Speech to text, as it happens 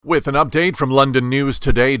With an update from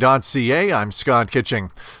LondonNewsToday.ca, I'm Scott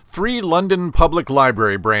Kitching. 3 London public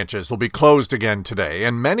library branches will be closed again today,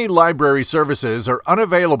 and many library services are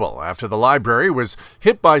unavailable after the library was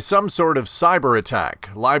hit by some sort of cyber attack.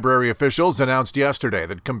 Library officials announced yesterday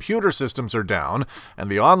that computer systems are down, and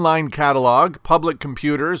the online catalog, public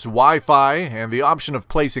computers, Wi-Fi, and the option of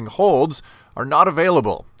placing holds are not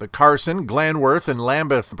available. The Carson, Glanworth, and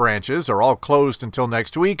Lambeth branches are all closed until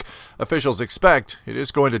next week. Officials expect it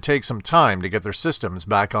is going to take some time to get their systems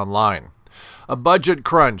back online. A budget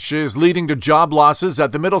crunch is leading to job losses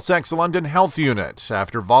at the Middlesex London Health Unit.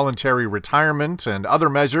 After voluntary retirement and other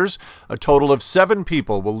measures, a total of 7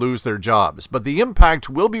 people will lose their jobs, but the impact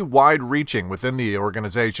will be wide-reaching within the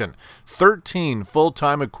organization. 13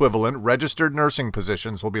 full-time equivalent registered nursing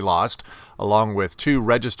positions will be lost, along with 2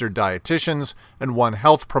 registered dietitians and 1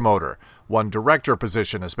 health promoter. 1 director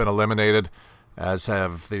position has been eliminated, as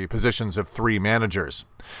have the positions of 3 managers.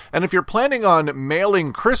 And if you're planning on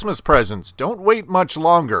mailing Christmas presents, don't wait much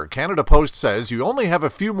longer. Canada Post says you only have a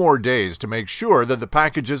few more days to make sure that the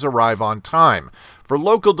packages arrive on time. For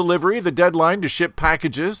local delivery, the deadline to ship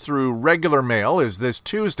packages through regular mail is this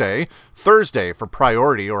Tuesday. Thursday for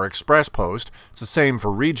priority or express post. It's the same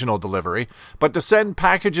for regional delivery. But to send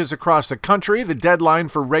packages across the country, the deadline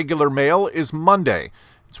for regular mail is Monday.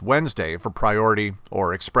 It's Wednesday for priority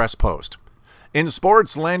or express post. In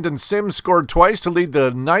sports, Landon Sims scored twice to lead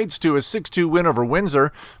the Knights to a 6-2 win over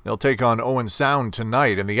Windsor. They'll take on Owen Sound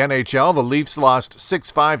tonight. In the NHL, the Leafs lost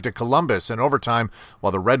 6-5 to Columbus in overtime,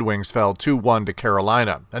 while the Red Wings fell 2-1 to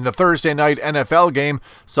Carolina. And the Thursday night NFL game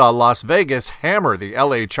saw Las Vegas hammer the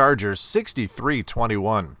LA Chargers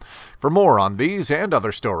 63-21. For more on these and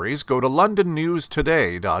other stories, go to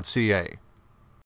londonnewstoday.ca.